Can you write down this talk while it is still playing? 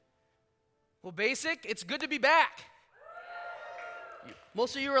Well, Basic, it's good to be back.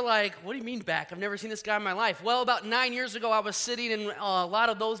 Most of you are like, what do you mean back? I've never seen this guy in my life. Well, about 9 years ago, I was sitting in a lot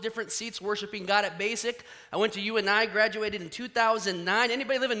of those different seats worshiping God at Basic. I went to UNI, graduated in 2009.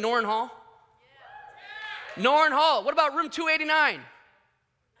 Anybody live in Norrin Hall? Yeah. Norrin Hall. What about room 289? I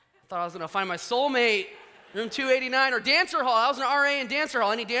thought I was going to find my soulmate. Room 289 or Dancer Hall. I was an RA in Dancer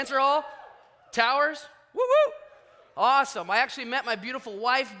Hall. Any Dancer Hall? Towers? Woo-woo. Awesome. I actually met my beautiful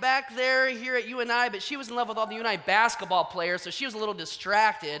wife back there here at UNI, but she was in love with all the UNI basketball players, so she was a little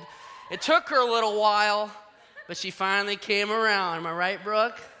distracted. It took her a little while, but she finally came around. Am I right,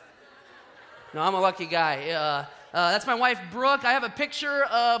 Brooke? No, I'm a lucky guy. That's my wife, Brooke. I have a picture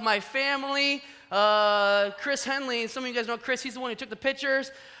of my family. Chris Henley, some of you guys know Chris, he's the one who took the pictures.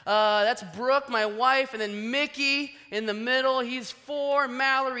 That's Brooke, my wife, and then Mickey in the middle, he's 4.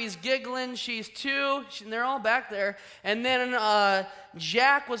 Mallory's giggling, she's 2. They're all back there. And then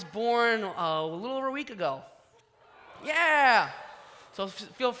Jack was born a little over a week ago. Yeah. So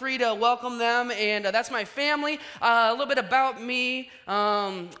feel free to welcome them, and that's my family. A little bit about me.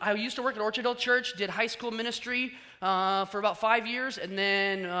 I used to work at Orchard Hill Church, did high school ministry for about 5 years, and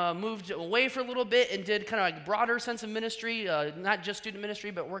then moved away for a little bit and did kind of like broader sense of ministry, not just student ministry,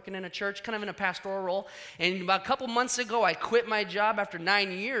 but working in a church, kind of in a pastoral role. And about a couple months ago, I quit my job after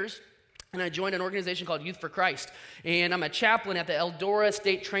 9 years, and I joined an organization called Youth for Christ. And I'm a chaplain at the Eldora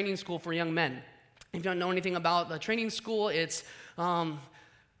State Training School for Young Men. If you don't know anything about the training school, it's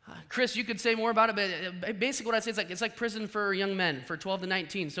Chris, you could say more about it, but basically what I say is it's like prison for young men, for 12 to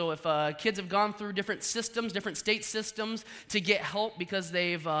 19. So if kids have gone through different systems, different state systems to get help because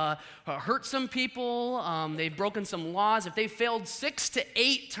they've hurt some people, they've broken some laws, if they failed 6 to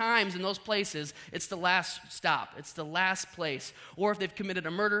 8 times in those places, it's the last stop. It's the last place. Or if they've committed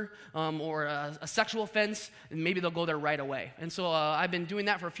a murder or a sexual offense, maybe they'll go there right away. And so I've been doing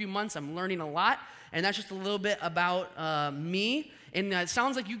that for a few months. I'm learning a lot. And that's just a little bit about me. And it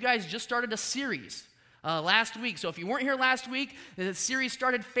sounds like you guys just started a series last week. So if you weren't here last week, the series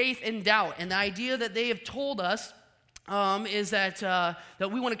started Faith and Doubt. And the idea that they have told us is that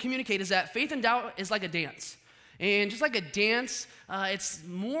we want to communicate is that faith and doubt is like a dance. And just like a dance, it's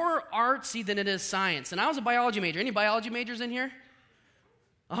more artsy than it is science. And I was a biology major. Any biology majors in here?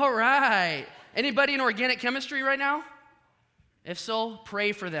 All right. Anybody in organic chemistry right now? If so,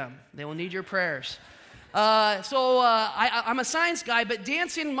 pray for them. They will need your prayers. I'm a science guy, but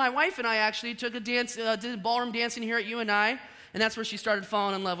dancing, my wife and I actually took a dance, did ballroom dancing here at UNI, and that's where she started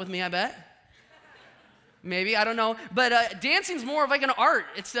falling in love with me, I bet. Maybe, I don't know. But dancing's more of like an art.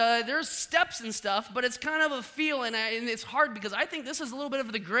 It's there's steps and stuff, but it's kind of a feel, and it's hard because I think this is a little bit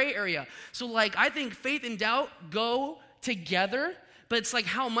of the gray area. So I think faith and doubt go together, but it's like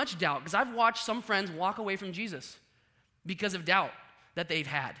how much doubt? Because I've watched some friends walk away from Jesus because of doubt that they've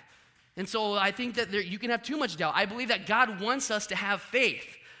had. And so I think that you can have too much doubt. I believe that God wants us to have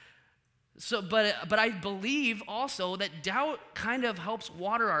faith. So, but I believe also that doubt kind of helps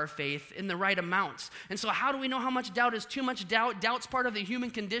water our faith in the right amounts. And so how do we know how much doubt is too much doubt? Doubt's part of the human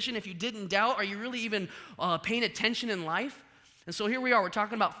condition. If you didn't doubt, are you really even paying attention in life? And so here we are. We're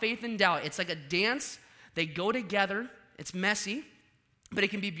talking about faith and doubt. It's like a dance. They go together. It's messy, but it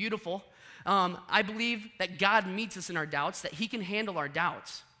can be beautiful. I believe that God meets us in our doubts, that he can handle our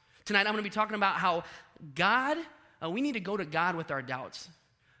doubts. Tonight I'm going to be talking about how we need to go to God with our doubts.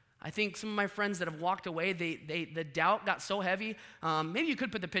 I think some of my friends that have walked away, the doubt got so heavy. Maybe you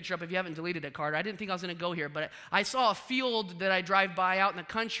could put the picture up if you haven't deleted it, Carter. I didn't think I was going to go here, but I saw a field that I drive by out in the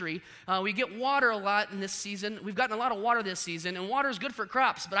country. We get water a lot in this season. We've gotten a lot of water this season, and water is good for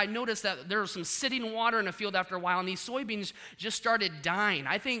crops, but I noticed that there was some sitting water in a field after a while, and these soybeans just started dying.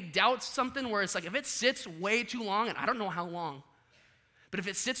 I think doubt's something where it's like if it sits way too long, and I don't know how long, but if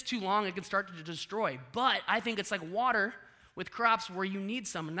it sits too long, it can start to destroy. But I think it's like water with crops where you need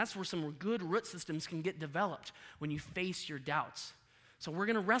some, and that's where some good root systems can get developed when you face your doubts. So we're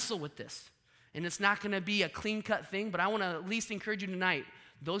going to wrestle with this, and it's not going to be a clean-cut thing, but I want to at least encourage you tonight,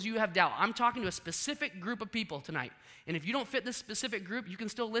 those of you who have doubt, I'm talking to a specific group of people tonight, and if you don't fit this specific group, you can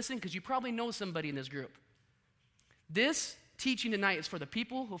still listen because you probably know somebody in this group. This teaching tonight is for the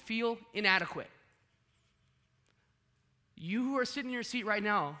people who feel inadequate. You who are sitting in your seat right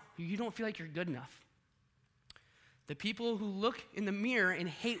now, you don't feel like you're good enough. The people who look in the mirror and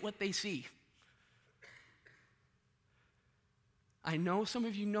hate what they see. I know some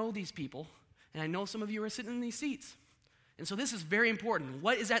of you know these people, and I know some of you are sitting in these seats. And so this is very important.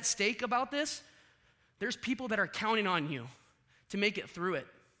 What is at stake about this? There's people that are counting on you to make it through it.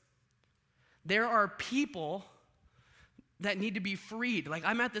 There are people that need to be freed. Like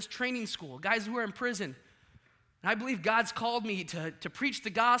I'm at this training school, guys who are in prison. And I believe God's called me to preach the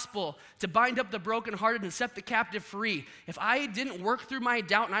gospel, to bind up the brokenhearted and set the captive free. If I didn't work through my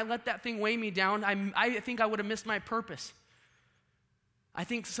doubt and I let that thing weigh me down, I think I would have missed my purpose. I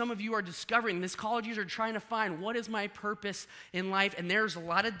think some of you are discovering, this colleges are trying to find, what is my purpose in life? And there's a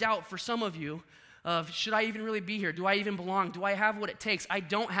lot of doubt for some of you of, should I even really be here? Do I even belong? Do I have what it takes? I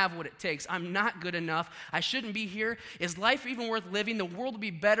don't have what it takes. I'm not good enough. I shouldn't be here. Is life even worth living? The world would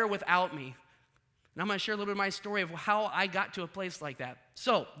be better without me. And I'm going to share a little bit of my story of how I got to a place like that.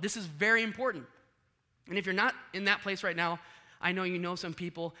 So this is very important. And if you're not in that place right now, I know you know some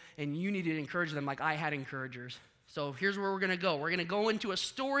people, and you need to encourage them like I had encouragers. So here's where we're going to go. We're going to go into a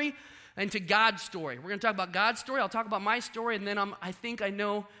story, into God's story. We're going to talk about God's story. I'll talk about my story, and then I think I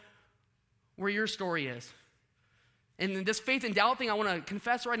know where your story is. And this faith and doubt thing, I want to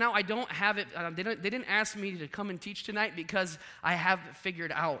confess right now, I don't have it. They didn't ask me to come and teach tonight because I have it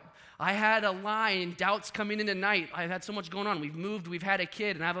figured out. I had a lie and doubts coming in tonight. I've had so much going on. We've moved, we've had a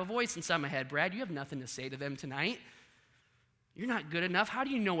kid, and I have a voice inside my head. Brad, you have nothing to say to them tonight. You're not good enough. How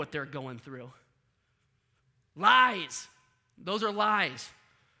do you know what they're going through? Lies. Those are lies.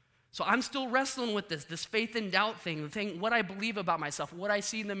 So I'm still wrestling with this faith and doubt thing, the thing, what I believe about myself, what I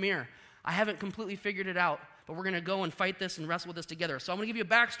see in the mirror. I haven't completely figured it out, but we're going to go and fight this and wrestle with this together. So I'm going to give you a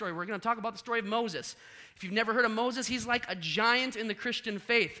backstory. We're going to talk about the story of Moses. If you've never heard of Moses, he's like a giant in the Christian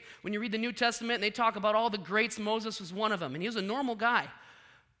faith. When you read the New Testament and they talk about all the greats, Moses was one of them, and he was a normal guy.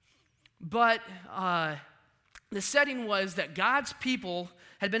 But the setting was that God's people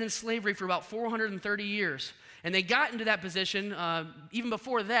had been in slavery for about 430 years. And they got into that position, even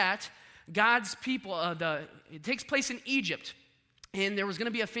before that, God's people, it takes place in Egypt. And there was going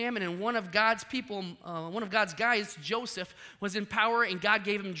to be a famine, and one of God's people, one of God's guys, Joseph, was in power, and God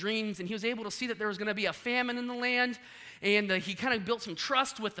gave him dreams, and he was able to see that there was going to be a famine in the land, and he kind of built some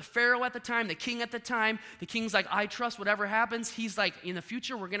trust with the Pharaoh at the time, the king at the time. The king's like, I trust whatever happens. He's like, in the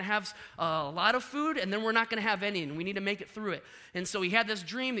future, we're going to have a lot of food, and then we're not going to have any, and we need to make it through it. And so he had this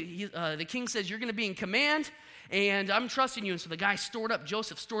dream. That the king says, you're going to be in command, and I'm trusting you. And so the guy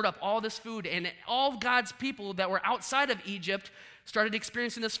Joseph stored up all this food, and all of God's people that were outside of Egypt started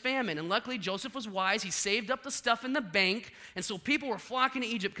experiencing this famine. And luckily, Joseph was wise. He saved up the stuff in the bank. And so people were flocking to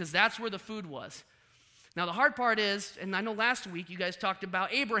Egypt because that's where the food was. Now, the hard part is, and I know last week you guys talked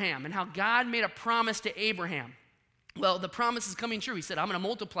about Abraham and how God made a promise to Abraham. Well, the promise is coming true. He said, I'm going to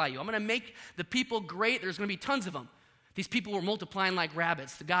multiply you. I'm going to make the people great. There's going to be tons of them. These people were multiplying like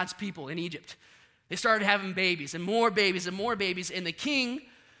rabbits, the God's people in Egypt. They started having babies and more babies and more babies. And the king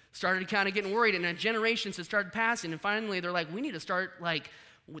started kind of getting worried, and generations had started passing, and finally they're like, we need to start,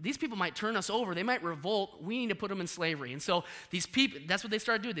 these people might turn us over, they might revolt, we need to put them in slavery. And so these people, that's what they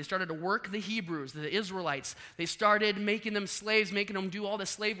started doing. They started to work the Hebrews, the Israelites. They started making them slaves, making them do all this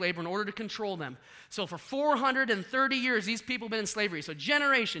slave labor in order to control them. So for 430 years, these people have been in slavery. So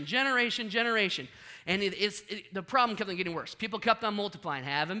generation. And the problem kept on getting worse. People kept on multiplying,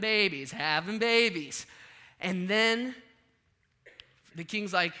 having babies. And then the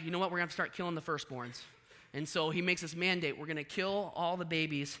king's like, you know what, we're going to have to start killing the firstborns. And so he makes this mandate. We're going to kill all the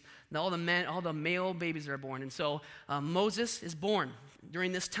babies, all the male babies that are born. And so Moses is born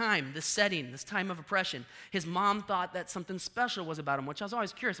during this time, this setting, this time of oppression. His mom thought that something special was about him, which I was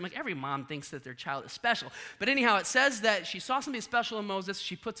always curious. I'm like, every mom thinks that their child is special. But anyhow, it says that she saw something special in Moses.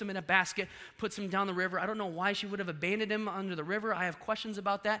 She puts him in a basket, puts him down the river. I don't know why she would have abandoned him under the river. I have questions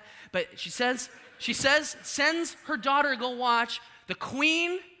about that. But she says, sends her daughter to go watch. The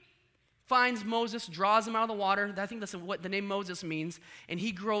queen finds Moses, draws him out of the water. I think that's what the name Moses means. And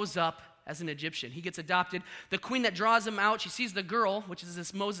he grows up as an Egyptian. He gets adopted. The queen that draws him out, she sees the girl, which is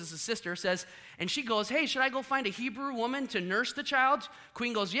this Moses' sister, and she goes, hey, should I go find a Hebrew woman to nurse the child?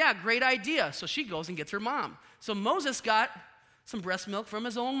 Queen goes, yeah, great idea. So she goes and gets her mom. So Moses got some breast milk from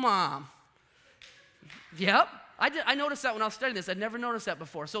his own mom. Yep. I noticed that when I was studying this. I'd never noticed that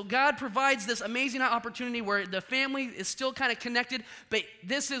before. So God provides this amazing opportunity where the family is still kind of connected, but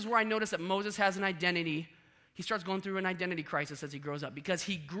this is where I noticed that Moses has an identity. He starts going through an identity crisis as he grows up because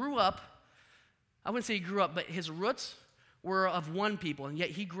he grew up, I wouldn't say he grew up, but his roots were of one people, and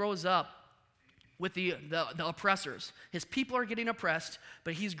yet he grows up with the oppressors. His people are getting oppressed,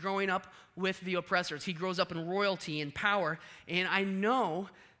 but he's growing up with the oppressors. He grows up in royalty and power, and I know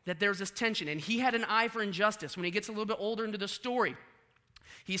that there's this tension, and he had an eye for injustice. When he gets a little bit older into the story,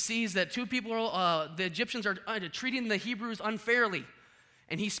 he sees that two people, the Egyptians are treating the Hebrews unfairly,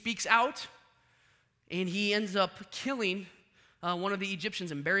 and he speaks out, and he ends up killing one of the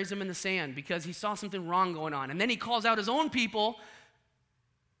Egyptians and buries him in the sand because he saw something wrong going on. And then he calls out his own people,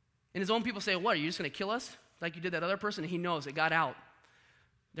 and his own people say, what, are you just going to kill us like you did that other person? And he knows it got out.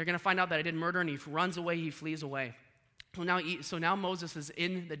 They're going to find out that I did murder, and he runs away, he flees away. So now Moses is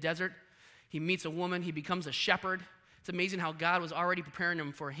in the desert. He meets a woman. He becomes a shepherd. It's amazing how God was already preparing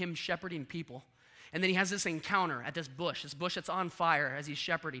him for him shepherding people. And then he has this encounter at this bush that's on fire as he's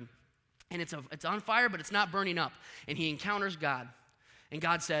shepherding. And it's on fire, but it's not burning up. And he encounters God. And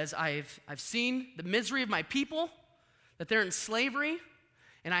God says, I've seen the misery of my people, that they're in slavery,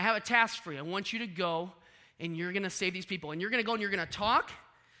 and I have a task for you. I want you to go, and you're going to save these people. And you're going to go, and you're going to talk,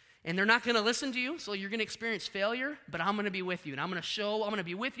 and they're not going to listen to you, so you're going to experience failure, but I'm going to be with you. And I'm going to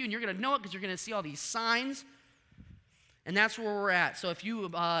be with you, and you're going to know it because you're going to see all these signs. And that's where we're at. So if you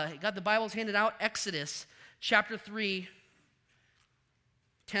got the Bibles handed out, Exodus chapter 3,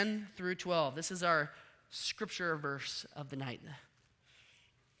 10 through 12. This is our scripture verse of the night.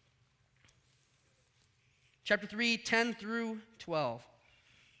 Chapter 3, 10 through 12.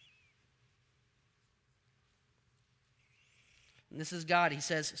 And this is God. He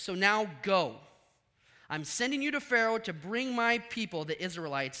says, "So now go. I'm sending you to Pharaoh to bring my people, the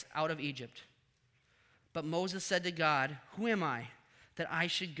Israelites, out of Egypt." But Moses said to God, "Who am I that I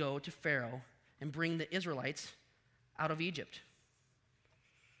should go to Pharaoh and bring the Israelites out of Egypt?"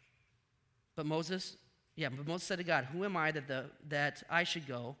 But Moses said to God, "Who am I that I should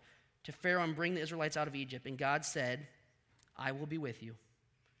go to Pharaoh and bring the Israelites out of Egypt?" And God said, "I will be with you.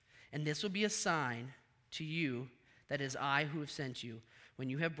 And this will be a sign to you that it is I who have sent you. When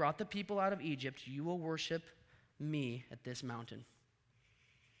you have brought the people out of Egypt, you will worship me at this mountain."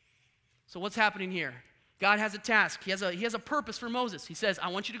 So what's happening here? God has a task. He has a purpose for Moses. He says, "I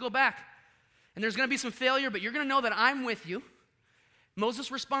want you to go back. And there's going to be some failure, but you're going to know that I'm with you."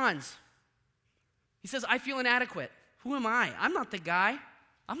 Moses responds. He says, "I feel inadequate. Who am I? I'm not the guy.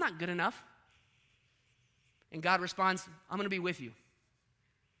 I'm not good enough." And God responds, "I'm going to be with you."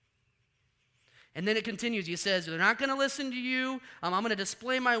 And then it continues. He says, "They're not going to listen to you. I'm going to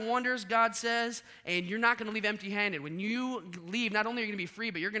display my wonders," God says, "and you're not going to leave empty-handed. When you leave, not only are you going to be free,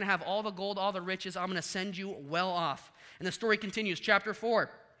 but you're going to have all the gold, all the riches. I'm going to send you well off." And the story continues. Chapter 4.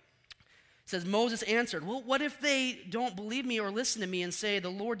 It says, Moses answered, "Well, what if they don't believe me or listen to me and say, 'The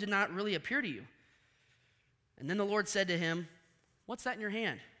Lord did not really appear to you'?" And then the Lord said to him, "What's that in your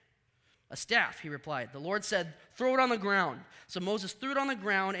hand?" "A staff," he replied. The Lord said, "Throw it on the ground." So Moses threw it on the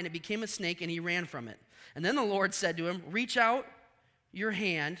ground, and it became a snake, and he ran from it. And then the Lord said to him, "Reach out your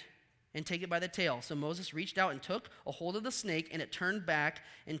hand and take it by the tail." So Moses reached out and took a hold of the snake, and it turned back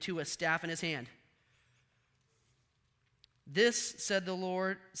into a staff in his hand. "This," said the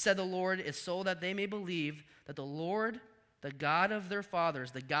Lord, "is so that they may believe that the Lord, the God of their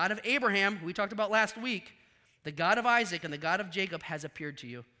fathers, the God of Abraham, who we talked about last week, the God of Isaac, and the God of Jacob has appeared to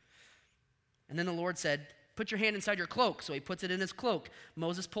you." And then the Lord said, "Put your hand inside your cloak." So he puts it in his cloak.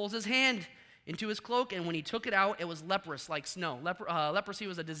 Moses pulls his hand into his cloak, and when he took it out, it was leprous like snow. Leprosy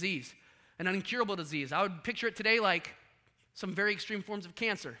was a disease, an incurable disease. I would picture it today like some very extreme forms of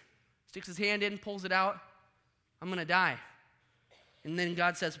cancer. Sticks his hand in, pulls it out. "I'm going to die." And then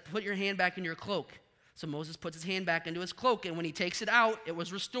God says, "Put your hand back in your cloak." So Moses puts his hand back into his cloak, and when he takes it out, it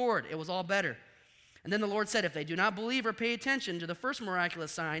was restored. It was all better. And then the Lord said, "If they do not believe or pay attention to the first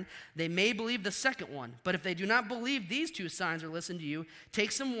miraculous sign, they may believe the second one. But if they do not believe these two signs or listen to you,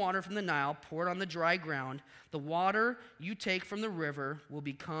 take some water from the Nile, pour it on the dry ground. The water you take from the river will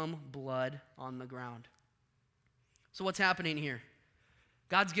become blood on the ground." So what's happening here?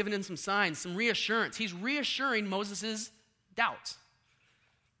 God's given him some signs, some reassurance. He's reassuring Moses' doubts.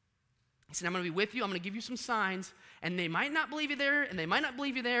 He said, "I'm going to be with you. I'm going to give you some signs. And they might not believe you there, and they might not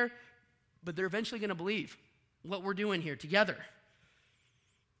believe you there, but they're eventually going to believe what we're doing here together."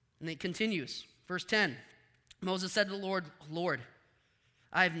 And it continues. Verse 10. Moses said to the Lord, "Lord,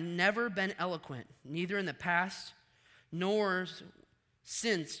 I've never been eloquent, neither in the past nor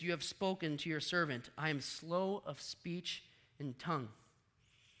since you have spoken to your servant. I am slow of speech and tongue."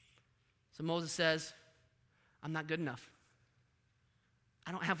 So Moses says, "I'm not good enough.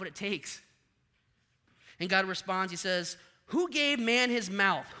 I don't have what it takes." And God responds. He says, "Who gave man his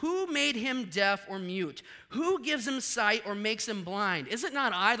mouth? Who made him deaf or mute? Who gives him sight or makes him blind? Is it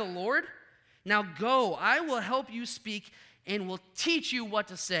not I, the Lord? Now go, I will help you speak and will teach you what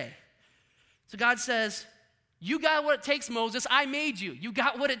to say." So God says, "You got what it takes, Moses. I made you. You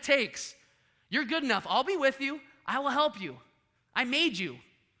got what it takes. You're good enough. I'll be with you. I will help you. I made you.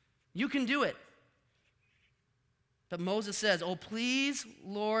 You can do it." But Moses says, "Oh, please,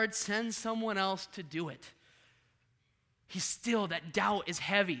 Lord, send someone else to do it." That doubt is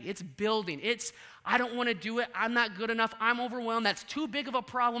heavy. It's building. I don't want to do it. I'm not good enough. I'm overwhelmed. That's too big of a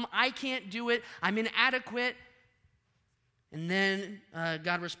problem. I can't do it. I'm inadequate. And then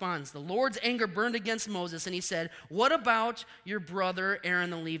God responds, the Lord's anger burned against Moses, and he said, what about your brother Aaron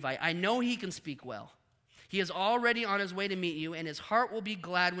the Levite? I know he can speak well. He is already on his way to meet you, and his heart will be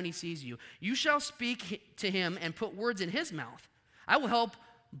glad when he sees you. You shall speak to him and put words in his mouth. I will help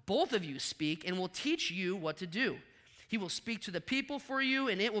both of you speak and will teach you what to do. He will speak to the people for you,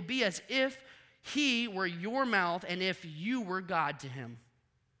 and it will be as if he were your mouth and if you were God to him.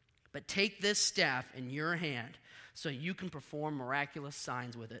 But take this staff in your hand so you can perform miraculous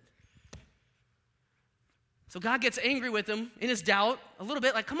signs with it. So God gets angry with him in his doubt, a little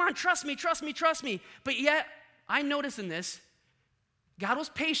bit like, come on, trust me, trust me, trust me. But yet, I notice in this, God was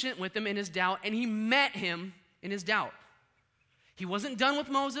patient with him in his doubt, and he met him in his doubt. He wasn't done with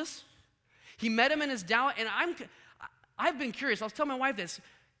Moses. He met him in his doubt, and I've been curious. I was telling my wife this.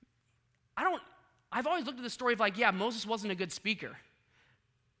 I've always looked at the story of like, yeah, Moses wasn't a good speaker.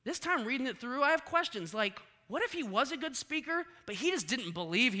 This time reading it through, I have questions like, what if he was a good speaker, but he just didn't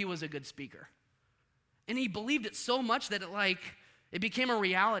believe he was a good speaker? And he believed it so much that it became a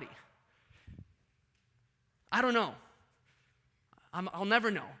reality. I don't know. I'll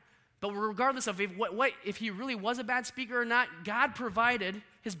never know. But regardless of if he really was a bad speaker or not, God provided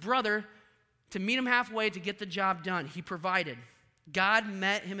his brother to meet him halfway to get the job done. He provided. God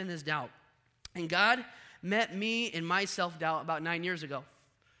met him in his doubt. And God met me in my self-doubt about 9 years ago.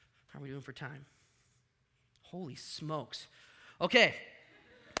 How are we doing for time? Holy smokes. Okay.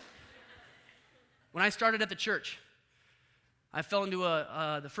 When I started at the church, I fell into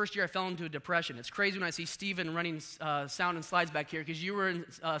the first year I fell into a depression. It's crazy when I see Steven running sound and slides back here because you were in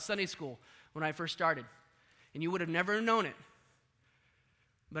Sunday school when I first started. And you would have never known it.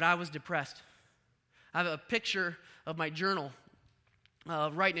 But I was depressed. I have a picture of my journal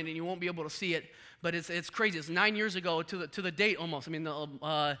writing it, and you won't be able to see it. But it's crazy. It's 9 years ago to the date almost. I mean,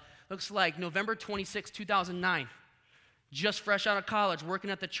 looks like November 26, 2009. Just fresh out of college, working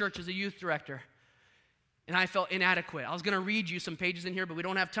at the church as a youth director. And I felt inadequate. I was going to read you some pages in here, but we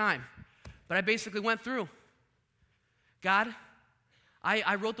don't have time. But I basically went through. God,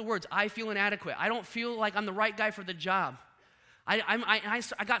 I wrote the words, I feel inadequate. I don't feel like I'm the right guy for the job.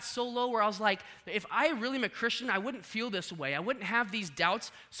 I got so low where I was like, if I really am a Christian, I wouldn't feel this way. I wouldn't have these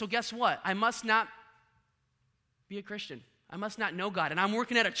doubts. So guess what? I must not be a Christian. I must not know God. And I'm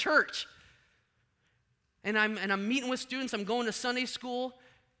working at a church. And I'm meeting with students. I'm going to Sunday school.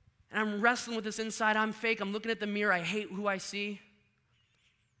 And I'm wrestling with this inside. I'm fake. I'm looking at the mirror. I hate who I see.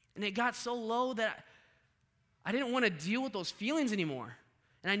 And it got so low that I didn't want to deal with those feelings anymore.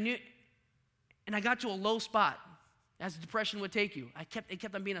 And I got to a low spot, as depression would take you. It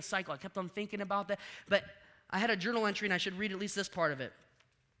kept on being a cycle. I kept on thinking about that. But I had a journal entry, and I should read at least this part of it.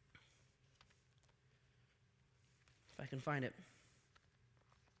 If I can find it.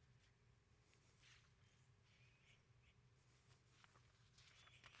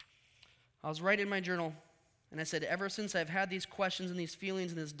 I was writing in my journal, and I said, ever since I've had these questions and these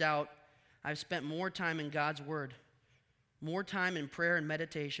feelings and this doubt, I've spent more time in God's Word, more time in prayer and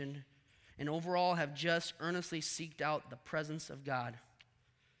meditation, and overall have just earnestly seeked out the presence of God.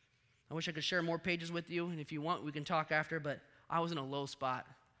 I wish I could share more pages with you, and if you want, we can talk after, but I was in a low spot.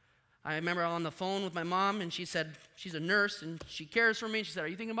 I remember on the phone with my mom, and she said, she's a nurse, and she cares for me, and she said, are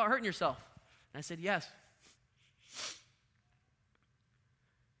you thinking about hurting yourself? And I said, yes.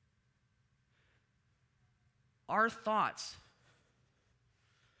 Our thoughts,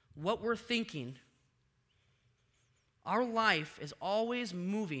 what we're thinking, our life is always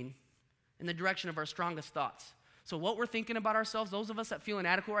moving in the direction of our strongest thoughts. So what we're thinking about ourselves, those of us that feel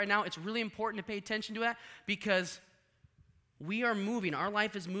inadequate right now, it's really important to pay attention to that because we are moving, our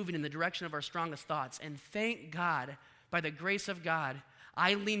life is moving in the direction of our strongest thoughts. And thank God, by the grace of God,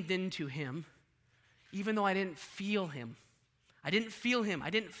 I leaned into him even though I didn't feel him. I didn't feel him. I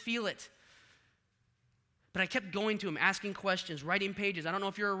didn't feel it. But I kept going to him, asking questions, writing pages. I don't know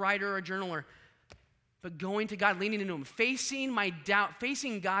if you're a writer or a journaler, but going to God, leaning into him, facing my doubt,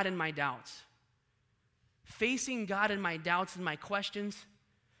 facing God in my doubts. Facing God in my doubts and my questions.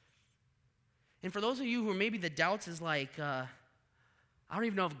 And for those of you who maybe the doubts is like, I don't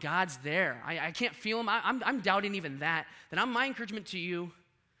even know if God's there. I can't feel him. I'm doubting even that. Then my encouragement to you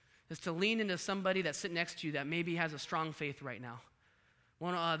is to lean into somebody that's sitting next to you that maybe has a strong faith right now.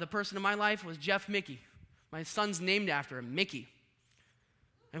 The person in my life was Jeff Mickey. My son's named after him, Mickey.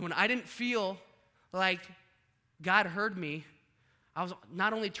 And when I didn't feel like God heard me, I was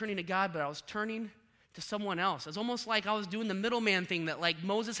not only turning to God, but I was turning to someone else. It's almost like I was doing the middleman thing that like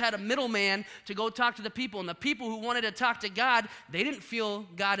Moses had a middleman to go talk to the people. And the people who wanted to talk to God, they didn't feel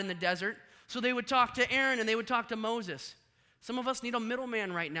God in the desert. So they would talk to Aaron and they would talk to Moses. Some of us need a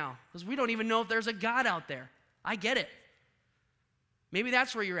middleman right now because we don't even know if there's a God out there. I get it. Maybe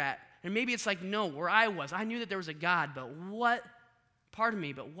that's where you're at. And maybe it's like, no, where I was. I knew that there was a God, but what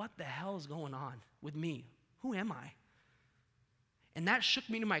the hell is going on with me? Who am I? And that shook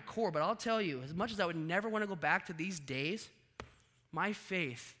me to my core. But I'll tell you, as much as I would never want to go back to these days, my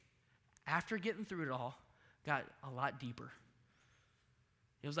faith, after getting through it all, got a lot deeper.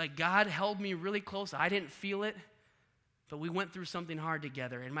 It was like God held me really close. I didn't feel it, but we went through something hard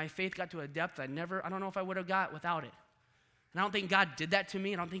together. And my faith got to a depth I don't know if I would have got without it. And I don't think God did that to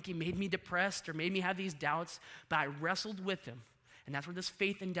me. I don't think he made me depressed or made me have these doubts, but I wrestled with him. And that's where this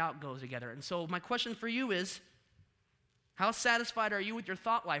faith and doubt goes together. And so my question for you is, how satisfied are you with your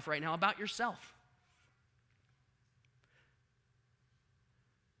thought life right now about yourself?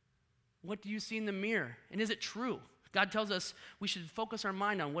 What do you see in the mirror? And is it true? God tells us we should focus our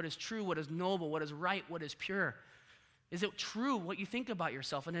mind on what is true, what is noble, what is right, what is pure. Is it true what you think about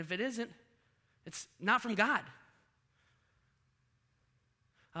yourself? And if it isn't, it's not from God.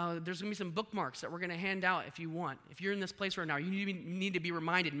 There's going to be some bookmarks that we're going to hand out if you want. If you're in this place right now, you need to be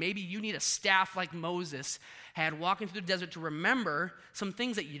reminded. Maybe you need a staff like Moses had walking through the desert to remember some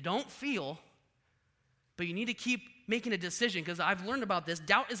things that you don't feel, but you need to keep making a decision, because I've learned about this.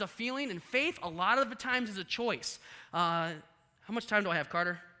 Doubt is a feeling, and faith a lot of the times is a choice. How much time do I have,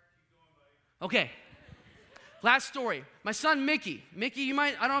 Carter? Okay. Last story. My son, Mickey. Mickey,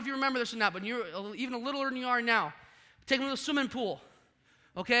 I don't know if you remember this or not, but you're even a littler than you are now. Take him to the swimming pool.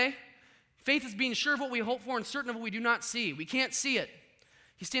 Okay? Faith is being sure of what we hope for and certain of what we do not see. We can't see it.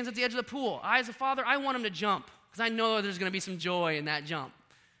 He stands at the edge of the pool. I, as a father, I want him to jump, because I know there's going to be some joy in that jump.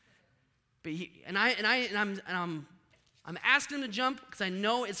 But I'm asking him to jump because I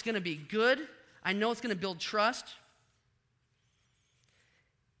know it's going to be good. I know it's going to build trust.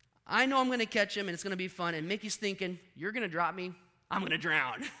 I know I'm going to catch him and it's going to be fun. And Mickey's thinking, you're going to drop me, I'm going to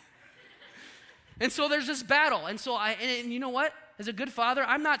drown. And so there's this battle. And so and you know what? As a good father,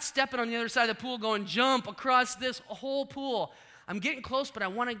 I'm not stepping on the other side of the pool going, jump across this whole pool. I'm getting close, but I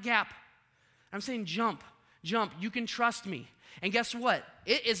want a gap. I'm saying, jump, you can trust me. And guess what?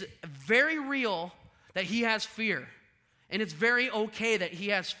 It is very real that he has fear. And it's very okay that he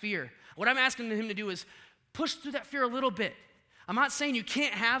has fear. What I'm asking him to do is push through that fear a little bit. I'm not saying you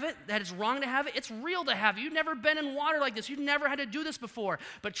can't have it, that it's wrong to have it. It's real to have it. You've never been in water like this. You've never had to do this before.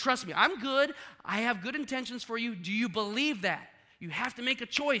 But trust me, I'm good. I have good intentions for you. Do you believe that? You have to make a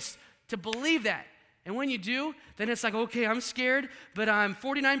choice to believe that. And when you do, then it's like, okay, I'm scared, but I'm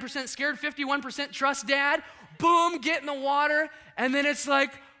 49% scared, 51% trust Dad. Boom, get in the water. And then it's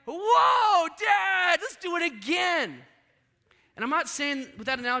like, whoa, Dad, let's do it again. And I'm not saying with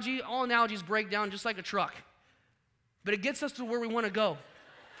that analogy, all analogies break down just like a truck. But it gets us to where we want to go.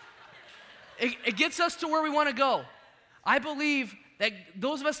 It gets us to where we want to go. I believe that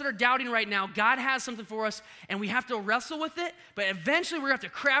those of us that are doubting right now, God has something for us, and we have to wrestle with it, but eventually we're going to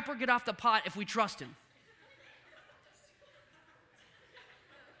have to crap or get off the pot if we trust him.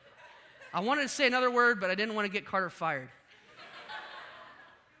 I wanted to say another word, but I didn't want to get Carter fired.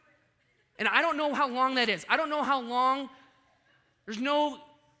 And I don't know how long that is. I don't know how long. There's no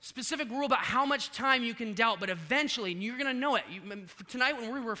specific rule about how much time you can doubt, but eventually, and you're going to know it. Tonight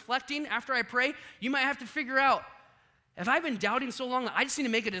when we're reflecting, after I pray, you might have to figure out, have I been doubting so long that I just need to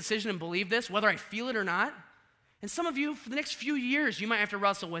make a decision and believe this, whether I feel it or not? And some of you, for the next few years, you might have to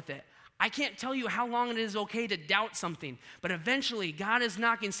wrestle with it. I can't tell you how long it is okay to doubt something, but eventually, God is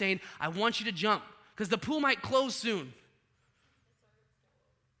knocking saying, I want you to jump, because the pool might close soon.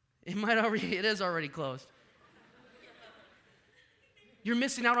 It is already closed. You're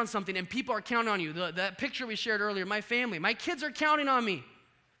missing out on something, and people are counting on you. That picture we shared earlier, my family, my kids are counting on me.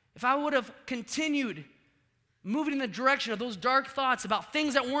 If I would have continued moving in the direction of those dark thoughts about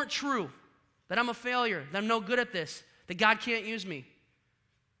things that weren't true, that I'm a failure, that I'm no good at this, that God can't use me,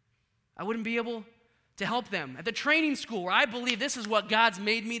 I wouldn't be able to help them. At the training school where I believe this is what God's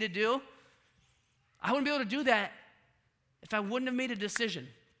made me to do, I wouldn't be able to do that if I wouldn't have made a decision.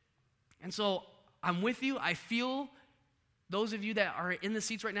 And so I'm with you. I feel those of you that are in the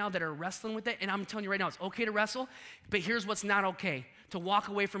seats right now that are wrestling with it, and I'm telling you right now, it's okay to wrestle, but here's what's not okay: to walk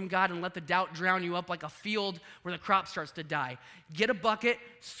away from God and let the doubt drown you up like a field where the crop starts to die. Get a bucket,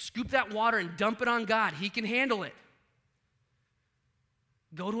 scoop that water, and dump it on God. He can handle it.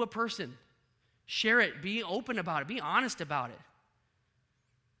 Go to a person. Share it. Be open about it. Be honest about it.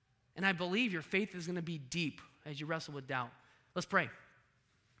 And I believe your faith is going to be deep as you wrestle with doubt. Let's pray.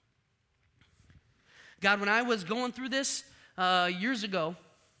 God, when I was going through this years ago,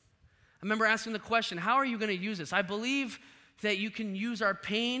 I remember asking the question, how are you going to use this? I believe that you can use our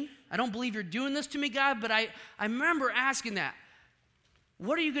pain. I don't believe you're doing this to me, God, but I remember asking that.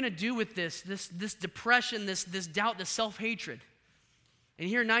 What are you going to do with this depression, this doubt, this self-hatred? And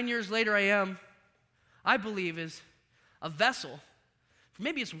here 9 years later I believe, is a vessel for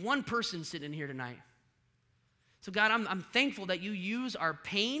maybe it's one person sitting in here tonight. So God, I'm thankful that you use our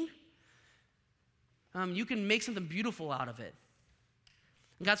pain. You can make something beautiful out of it.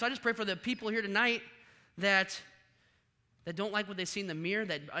 And God, so I just pray for the people here tonight that don't like what they see in the mirror,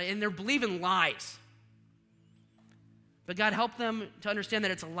 and they're believing lies. But God, help them to understand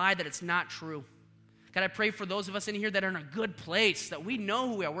that it's a lie, that it's not true. God, I pray for those of us in here that are in a good place, that we know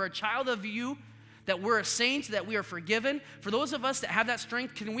who we are. We're a child of you, that we're a saint, that we are forgiven. For those of us that have that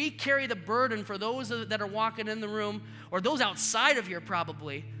strength, can we carry the burden for those that are walking in the room, or those outside of here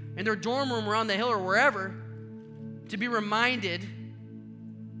probably, in their dorm room or on the hill or wherever, to be reminded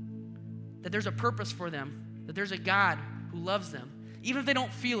that there's a purpose for them, that there's a God who loves them, even if they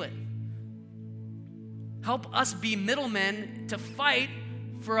don't feel it. Help us be middlemen to fight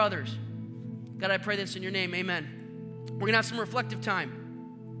for others. God, I pray this in your name, amen. We're going to have some reflective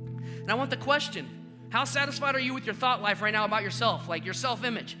time. And I want the question, how satisfied are you with your thought life right now about yourself, like your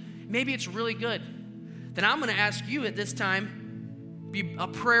self-image? Maybe it's really good. Then I'm going to ask you at this time, be a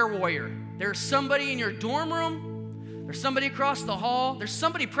prayer warrior. There's somebody in your dorm room, there's somebody across the hall, there's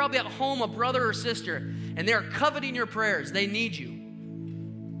somebody probably at home, a brother or sister, and they're coveting your prayers. They need you.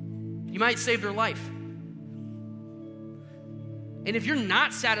 You might save their life. And if you're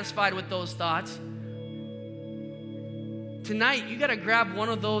not satisfied with those thoughts, tonight you got to grab one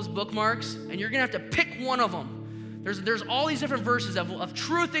of those bookmarks and you're going to have to pick one of them. There's all these different verses of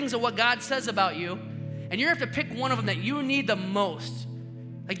true things of what God says about you, and you're going to have to pick one of them that you need the most.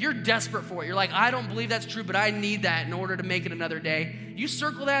 Like you're desperate for it. You're like, I don't believe that's true, but I need that in order to make it another day. You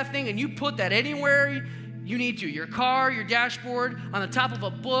circle that thing and you put that anywhere you need to. Your car, your dashboard, on the top of a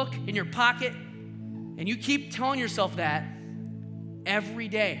book, in your pocket. And you keep telling yourself that every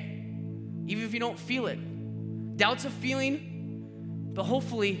day, even if you don't feel it. Doubt's a feeling, but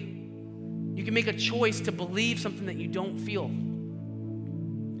hopefully you can make a choice to believe something that you don't feel.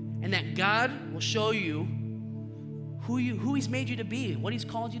 And that God will show you who he's made you to be, what he's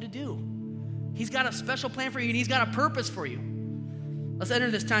called you to do. He's got a special plan for you, and he's got a purpose for you. Let's enter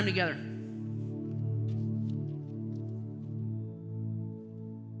this time together.